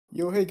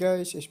Yo, hey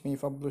guys, it's me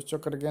Fabulous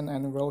Joker again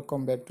and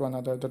welcome back to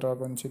another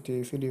Dragon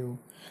City video.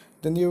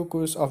 The new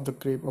Curse of the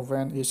Crypt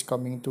event is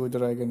coming to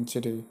Dragon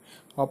City.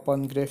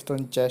 Open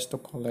gravestone chests to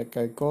collect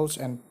goals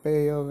and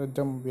pair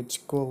them with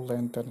school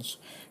lanterns,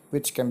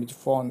 which can be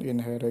found in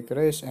Heroic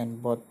Race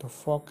and both the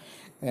Fog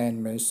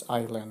and Maze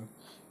Island.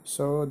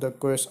 So the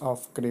Curse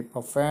of Crypt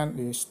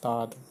event is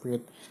start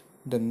with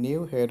the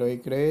new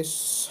Heroic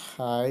Race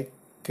High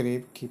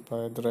Crypt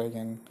Keeper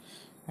Dragon,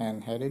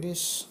 and here it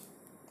is.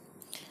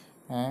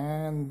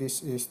 And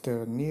this is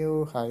the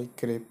new High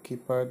Crypt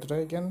Keeper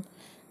Dragon.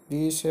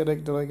 This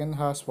heroic dragon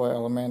has fire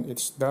element,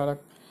 its dark,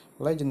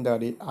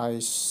 legendary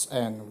ice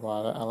and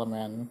water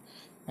element.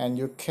 And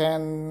you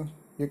can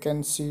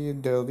see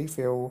the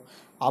review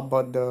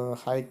about the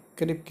High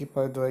Crypt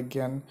Keeper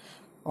Dragon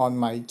on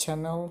my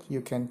channel.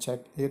 You can check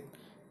it.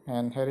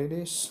 And here it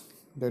is.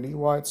 The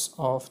rewards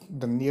of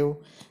the new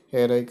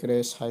heroic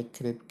race High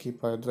Crypt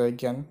Keeper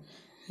Dragon.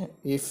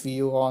 If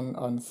you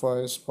on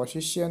first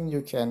position,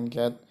 you can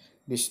get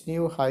this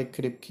new High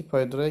Crypt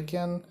Keeper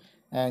Dragon,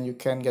 and you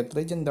can get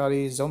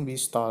legendary Zombie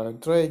Star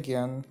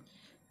Dragon,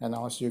 and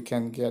also you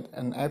can get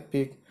an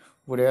epic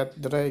Red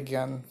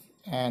Dragon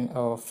and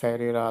a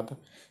very rare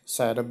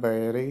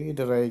Shadowberry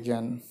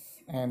Dragon.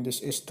 And this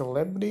is the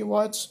lab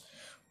rewards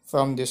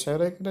from this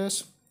heroic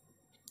race.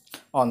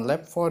 On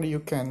lap 4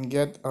 you can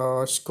get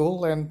a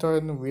school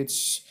lantern,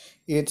 which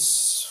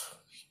it's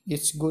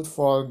good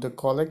for the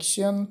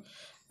collection,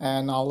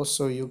 and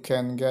also you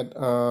can get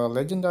a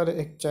legendary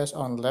egg chest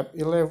on lap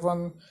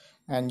 11,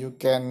 and you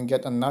can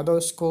get another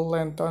school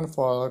lantern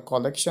for a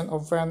collection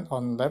event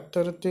on lap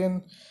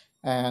 13,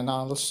 and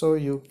also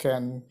you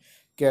can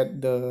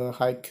get the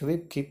high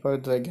creep keeper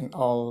dragon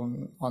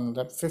on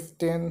lap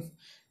 15,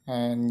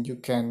 and you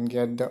can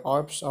get the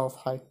orbs of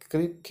high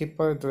creep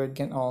keeper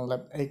dragon on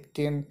lap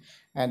 18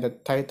 and the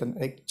titan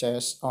egg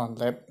chest on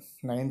lap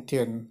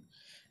 19,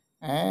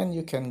 and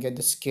you can get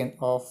the skin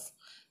of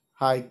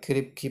high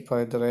creep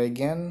keeper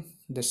dragon.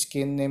 The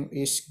skin name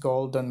is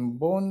golden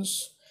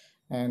bones,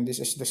 and this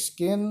is the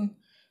skin.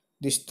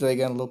 This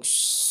dragon looks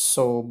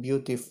so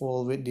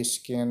beautiful with this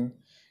skin.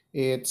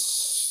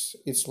 It's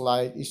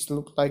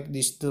look like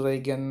this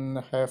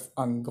dragon have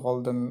a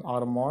golden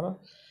armor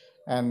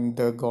and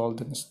the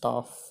golden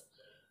staff.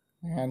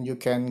 And you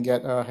can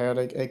get a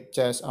heroic egg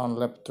chest on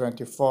lap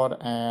 24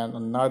 and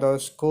another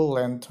school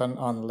lantern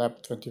on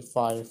lap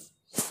 25.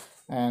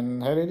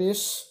 And here it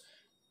is.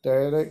 The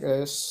heroic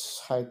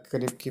is High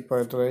Crypt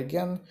Keeper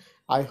Dragon.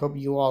 I hope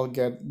you all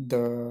get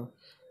the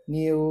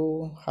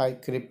new High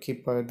Crypt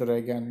Keeper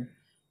Dragon,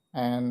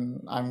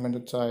 and I'm going to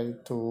try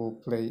to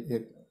play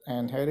it.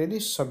 And here it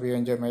is. Hope you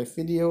enjoy my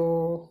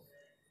video.